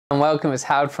And welcome, it's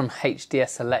Howard from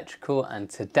HDS Electrical, and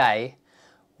today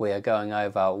we are going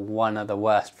over one of the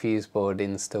worst fuse board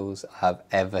installs I've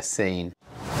ever seen.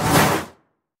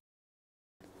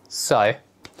 So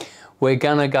we're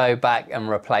gonna go back and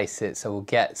replace it, so we'll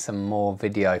get some more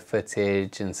video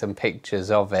footage and some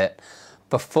pictures of it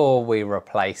before we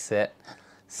replace it.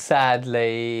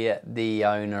 Sadly, the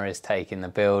owner is taking the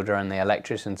builder and the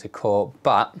electrician to court,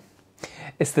 but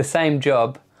it's the same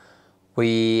job.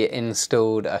 We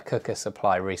installed a cooker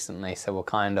supply recently, so we'll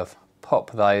kind of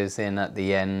pop those in at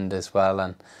the end as well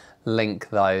and link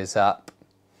those up.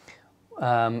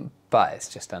 But it's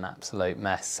just an absolute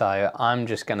mess, so I'm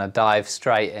just going to dive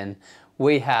straight in.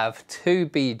 We have two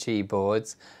BG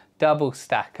boards, double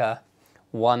stacker,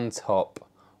 one top,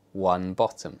 one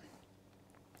bottom.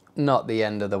 Not the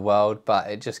end of the world,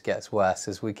 but it just gets worse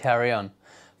as we carry on.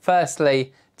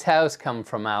 Firstly, tails come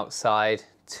from outside,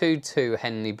 two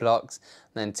Henley blocks,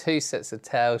 then two sets of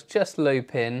tails, just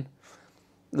loop in,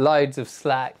 loads of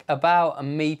slack, about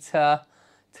 1 meter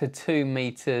to 2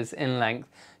 meters in length,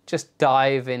 just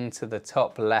dive into the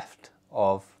top left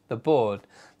of the board.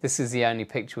 This is the only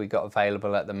picture we got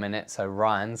available at the minute, so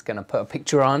Ryan's gonna put a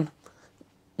picture on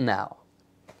now.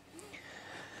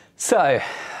 So,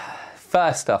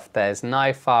 first off, there's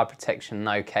no fire protection,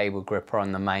 no cable gripper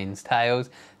on the mains tails,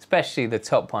 especially the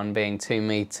top one being 2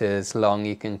 meters long.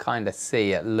 You can kind of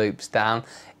see it loops down.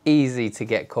 Easy to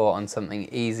get caught on something,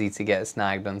 easy to get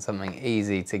snagged on something,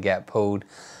 easy to get pulled.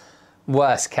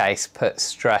 Worst case, put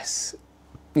stress,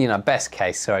 best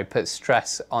case, sorry, put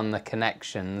stress on the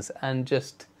connections and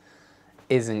just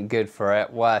isn't good for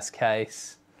it. Worst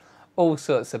case, all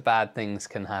sorts of bad things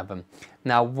can happen.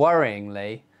 Now,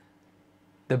 worryingly,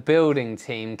 the building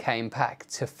team came back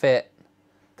to fit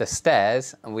the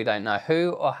stairs, and we don't know who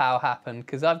or how happened,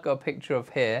 because I've got a picture of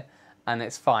here and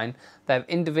it's fine. They have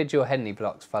individual Henley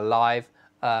blocks for live,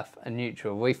 earth and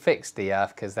neutral. We fixed the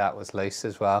earth because that was loose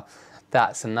as well.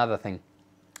 That's another thing.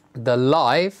 The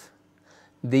live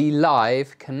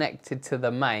connected to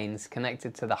the mains,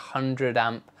 connected to the 100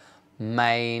 amp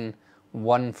main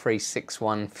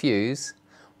 1361 fuse,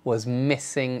 was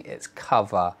missing its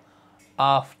cover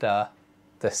after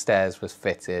the stairs was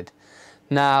fitted.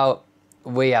 Now,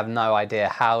 we have no idea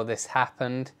how this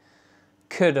happened.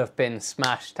 Could have been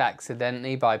smashed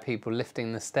accidentally by people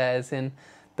lifting the stairs in.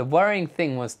 The worrying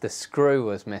thing was the screw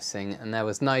was missing and there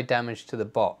was no damage to the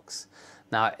box.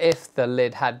 Now, if the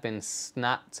lid had been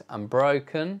snapped and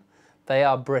broken, they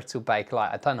are brittle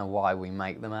Bakelite. I don't know why we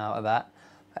make them out of that.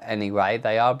 But anyway,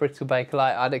 they are brittle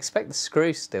Bakelite. I'd expect the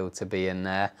screw still to be in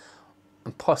there,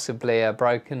 and possibly a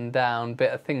broken down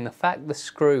bit of thing. The fact the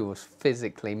screw was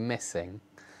physically missing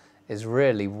is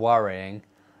really worrying.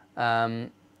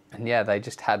 And yeah, they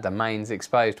just had the mains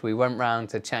exposed. We went round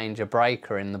to change a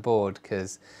breaker in the board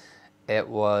because it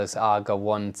was Aga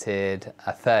wanted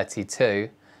a 32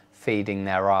 feeding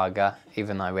their Aga,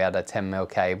 even though we had a 10mm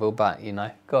cable, but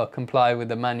got to comply with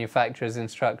the manufacturer's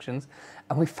instructions.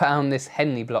 And we found this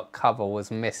Henley block cover was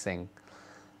missing.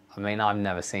 I mean, I've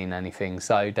never seen anything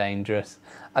so dangerous.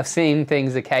 I've seen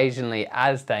things occasionally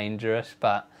as dangerous,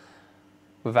 but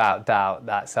without doubt,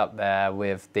 that's up there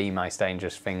with the most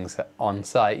dangerous things on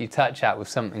site. You touch that with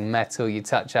something metal, you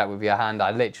touch that with your hand.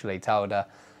 I literally told her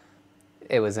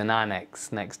it was an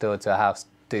annex next door to a house.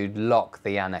 Dude, lock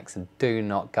the annex and do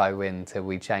not go in till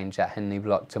we change that Henley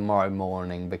block tomorrow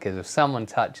morning, because if someone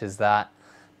touches that,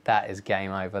 that is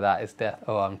game over, that is death.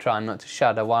 Oh, I'm trying not to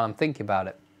shudder while I'm thinking about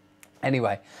it.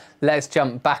 Anyway, let's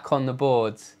jump back on the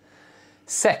boards.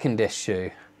 Second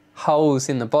issue, holes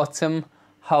in the bottom,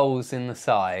 holes in the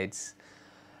sides.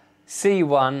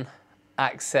 C1,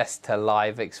 access to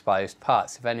live exposed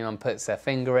parts. If anyone puts their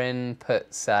finger in,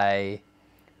 puts a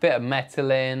bit of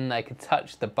metal in, they could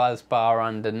touch the buzz bar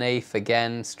underneath,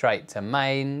 again, straight to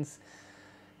mains.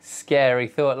 Scary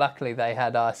thought. Luckily they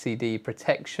had RCD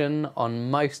protection on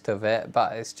most of it,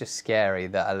 but it's just scary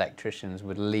that electricians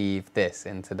would leave this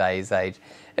in today's age.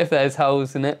 If there's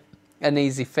holes in it, an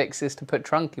easy fix is to put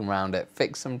trunking around it.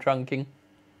 Fix some trunking,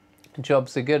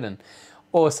 job's a good one.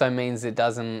 Also means it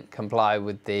doesn't comply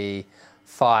with the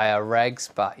fire regs,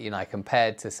 but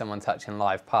compared to someone touching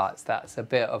live parts, that's a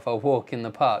bit of a walk in the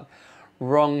park.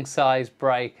 Wrong size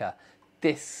breaker.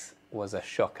 This was a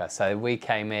shocker. So we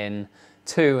came in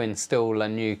to install a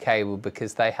new cable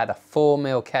because they had a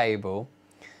 4mm cable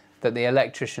that the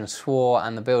electrician swore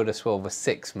and the builder swore was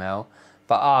 6mm,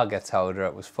 but Aga told her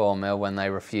it was 4mm when they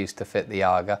refused to fit the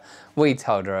Aga. We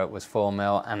told her it was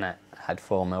 4mm and it had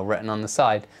 4mm written on the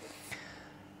side.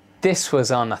 This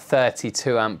was on a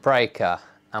 32 amp breaker,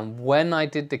 and when I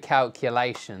did the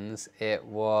calculations, it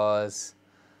was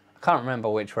I can't remember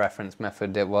which reference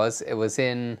method it was. It was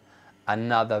in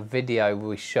another video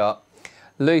we shot.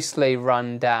 Loosely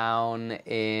run down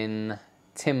in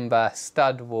timber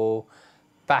stud wall,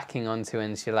 backing onto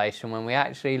insulation. When we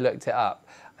actually looked it up,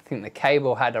 I think the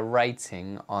cable had a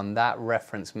rating on that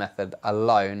reference method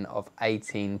alone of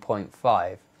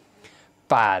 18.5.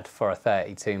 Bad for a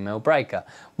 32mm breaker.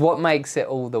 What makes it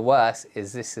all the worse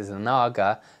is this is an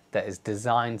auger that is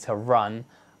designed to run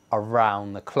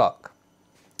around the clock.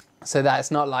 So that's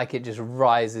not like it just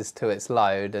rises to its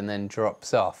load and then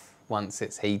drops off once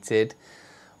it's heated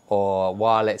or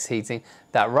while it's heating.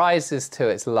 That rises to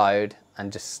its load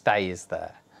and just stays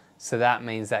there. So that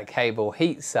means that cable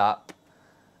heats up,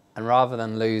 and rather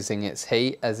than losing its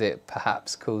heat as it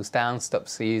perhaps cools down,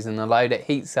 stops using the load, it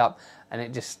heats up and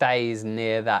it just stays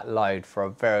near that load for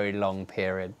a very long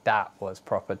period. That was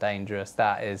proper dangerous.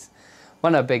 That is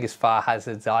one of the biggest fire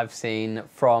hazards I've seen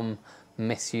from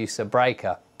misuse of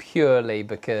breaker, purely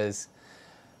because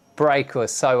breaker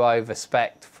was so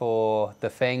over-spec'd for the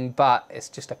thing, but it's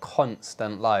just a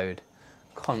constant load.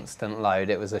 Constant load.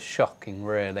 It was a shocking,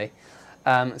 really.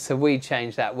 So we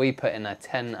changed that. We put in a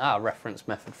 10, reference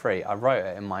method 3. I wrote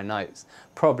it in my notes.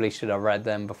 Probably should have read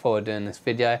them before doing this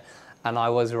video. And I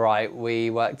was right. We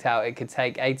worked out it could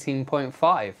take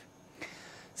 18.5.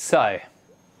 So,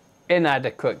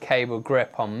 inadequate cable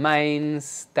grip on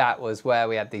mains. That was where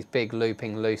we had these big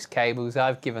looping loose cables.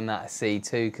 I've given that a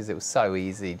C2 because it was so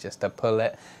easy just to pull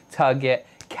it, tug it,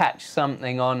 catch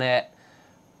something on it.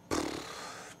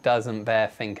 Doesn't bear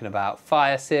thinking about.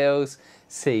 Fire seals,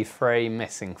 C3,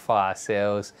 missing fire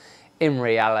seals. In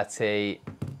reality,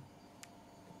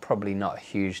 probably not a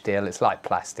huge deal. It's like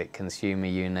plastic consumer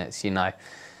units, you know.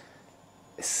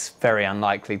 It's very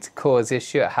unlikely to cause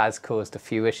issue. It has caused a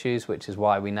few issues, which is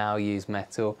why we now use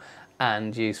metal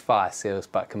and use fire seals,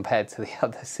 but compared to the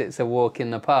others, it's a walk in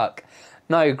the park.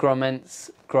 No grommets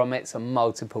and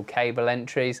multiple cable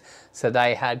entries, so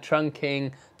they had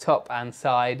trunking top and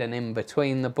side and in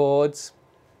between the boards.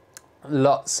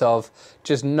 Lots of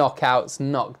just knockouts,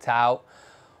 knocked out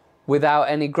without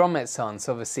any grommets on.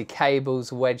 So obviously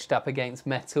cables wedged up against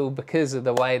metal because of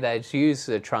the way they'd used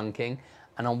the trunking.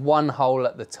 And on one hole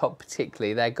at the top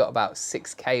particularly, they got about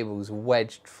 6 cables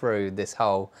wedged through this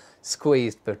hole,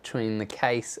 squeezed between the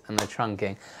case and the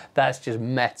trunking. That's just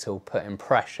metal putting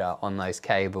pressure on those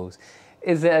cables.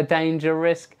 Is it a danger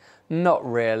risk? Not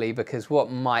really, because what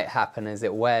might happen is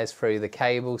it wears through the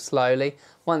cable slowly.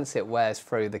 Once it wears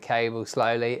through the cable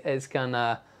slowly, it's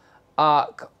gonna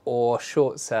arc or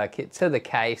short circuit to the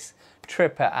case,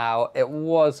 trip it out. It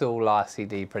was all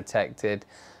RCD protected,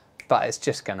 but it's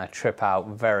just going to trip out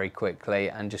very quickly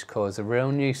and just cause a real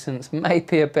nuisance,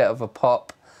 maybe a bit of a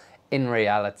pop in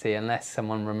reality, unless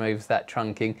someone removes that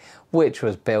trunking, which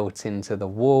was built into the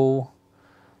wall,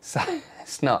 so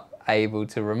it's not able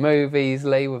to remove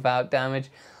easily without damage.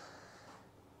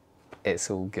 It's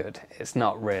all good. It's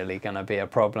not really going to be a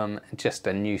problem, just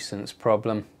a nuisance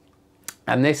problem.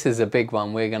 And this is a big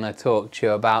one we're going to talk to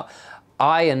you about.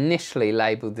 I initially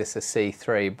labelled this a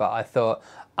C3, but I thought,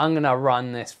 I'm going to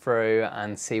run this through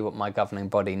and see what my governing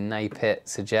body, NAPIT,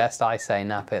 suggests. I say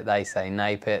NAPIT, they say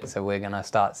NAPIT, so we're going to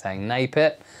start saying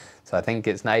NAPIT. So I think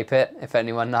it's NAPIT. If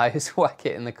anyone knows, whack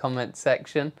it in the comment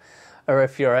section. Or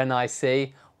if you're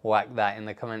NIC, whack that in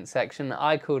the comment section.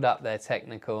 I called up their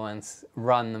technical and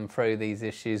run them through these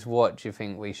issues. What do you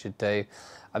think we should do?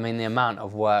 I mean, the amount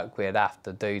of work we'd have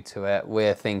to do to it,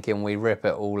 we're thinking we rip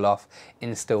it all off,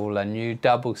 install a new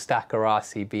double stacker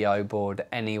RCBO board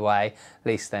anyway. At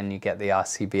least then you get the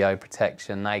RCBO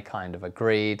protection. They kind of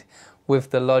agreed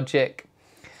with the logic.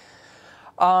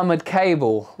 Armoured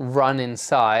cable run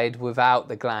inside without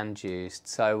the gland used.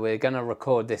 So we're going to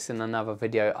record this in another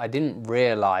video. I didn't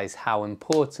realise how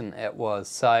important it was.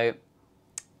 So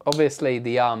obviously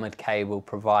the armoured cable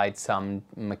provides some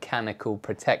mechanical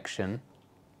protection.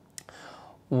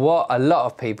 What a lot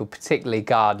of people, particularly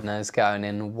gardeners going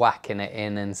in, whacking it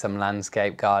in some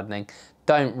landscape gardening,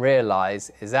 don't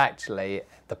realise is actually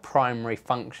the primary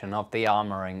function of the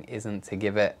armouring isn't to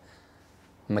give it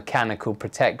mechanical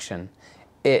protection.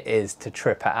 It is to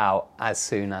trip it out as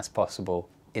soon as possible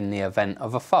in the event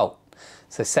of a fault.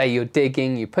 So say you're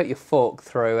digging, you put your fork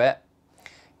through it,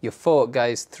 your fork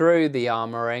goes through the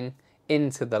armouring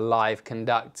into the live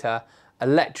conductor,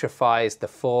 electrifies the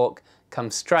fork,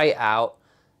 comes straight out,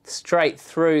 straight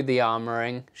through the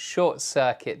armouring, short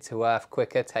circuit to earth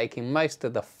quicker, taking most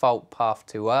of the fault path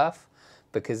to earth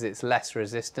because it's less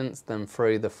resistance than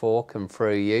through the fork and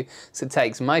through you. So it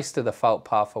takes most of the fault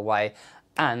path away,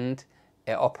 and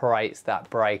it operates that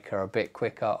breaker a bit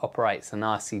quicker, operates an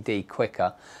RCD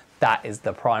quicker. That is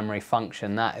the primary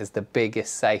function. That is the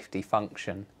biggest safety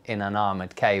function in an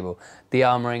armoured cable. The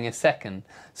armouring is second.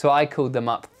 So I called them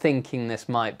up thinking this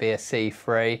might be a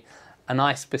C3, and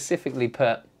I specifically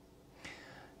put,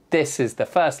 this is the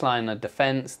first line of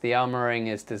defence. The armouring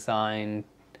is designed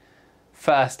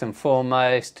first and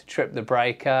foremost to trip the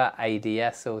breaker,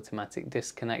 ADS, automatic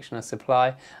disconnection of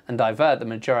supply, and divert the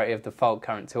majority of the fault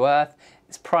current to earth.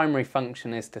 Its primary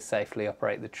function is to safely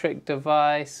operate the trick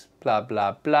device, blah,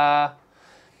 blah, blah.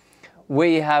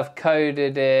 We have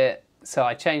coded it, so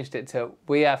I changed it to,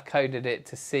 we have coded it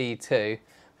to C2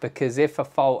 because if a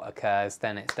fault occurs,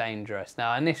 then it's dangerous. Now,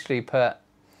 I initially put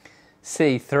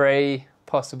C3,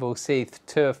 possible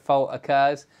C2 if fault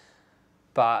occurs,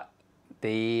 but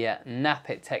the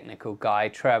NAPIT technical guy,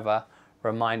 Trevor,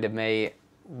 reminded me,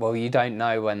 well, you don't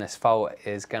know when this fault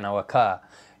is going to occur.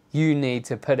 You need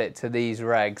to put it to these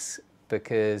regs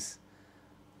because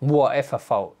what if a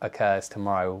fault occurs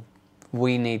tomorrow?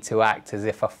 We need to act as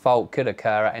if a fault could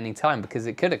occur at any time because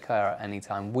it could occur at any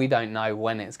time. We don't know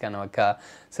when it's going to occur,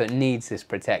 so it needs this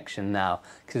protection now.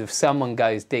 Because if someone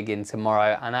goes digging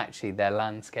tomorrow and actually they're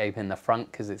landscaping the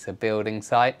front because it's a building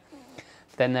site,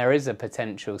 then there is a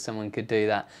potential someone could do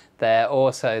that. There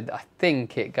also, I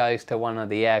think it goes to one of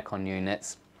the aircon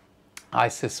units. I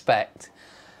suspect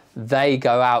they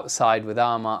go outside with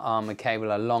armour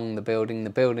cable along the building. The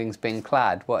building's been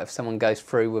clad. What if someone goes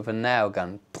through with a nail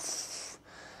gun?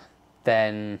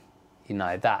 Then, you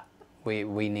know, that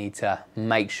we need to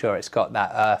make sure it's got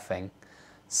that earthing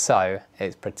so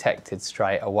it's protected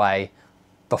straight away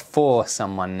before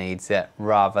someone needs it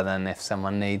rather than if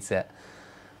someone needs it.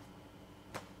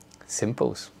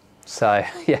 Simples. So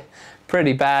yeah,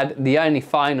 pretty bad. The only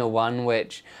final one,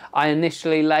 which I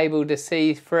initially labelled a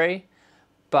C3,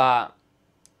 but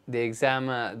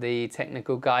the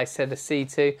technical guy said a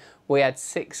C2. We had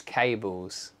 6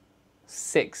 cables,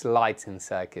 6 lighting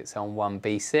circuits on one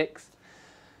B6,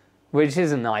 which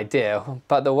isn't ideal.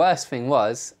 But the worst thing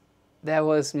was, there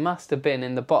must have been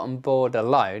in the bottom board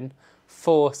alone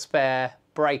 4 spare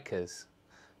breakers.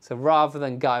 So rather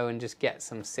than go and just get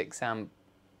some 6 amp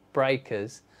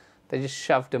breakers, they just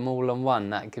shoved them all on one.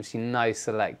 That gives you no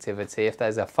selectivity. If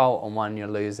there's a fault on one, you're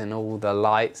losing all the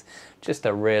lights. Just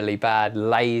a really bad,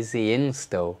 lazy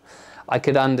install. I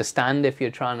could understand if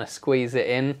you're trying to squeeze it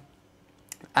in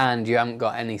and you haven't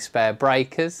got any spare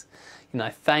breakers. You know,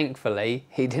 thankfully,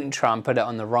 he didn't try and put it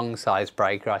on the wrong size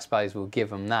breaker. I suppose we'll give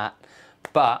him that.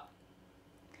 But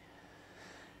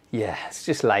yeah, it's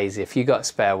just lazy. If you got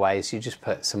spare ways, you just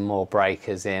put some more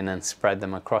breakers in and spread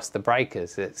them across the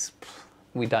breakers.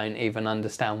 We don't even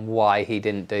understand why he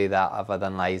didn't do that other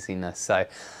than laziness. So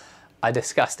I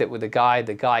discussed it with the guy.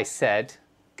 The guy said,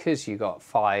 because you got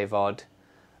 5 odd,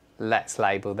 let's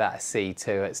label that a C2.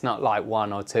 It's not like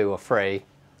 1 or 2 or 3.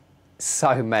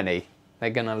 So many.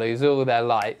 They're going to lose all their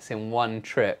lights in one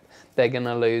trip. They're going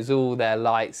to lose all their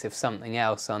lights if something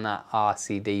else on that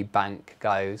RCD bank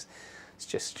goes. It's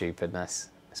just stupidness.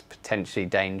 It's potentially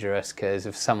dangerous because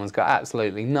if someone's got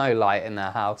absolutely no light in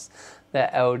their house, they're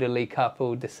elderly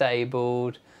couple,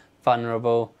 disabled,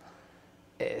 vulnerable,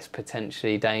 it's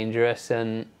potentially dangerous.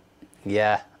 And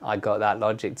yeah, I got that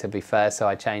logic, to be fair, so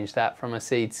I changed that from a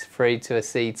C3 to a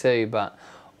C2. But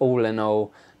all in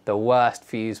all, the worst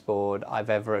fuse board I've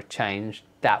ever changed,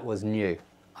 that was new.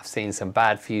 I've seen some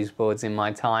bad fuse boards in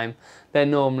my time. They're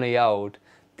normally old.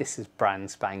 This is brand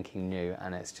spanking new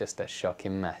and it's just a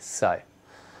shocking mess. So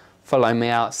follow me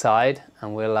outside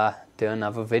and we'll do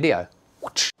another video.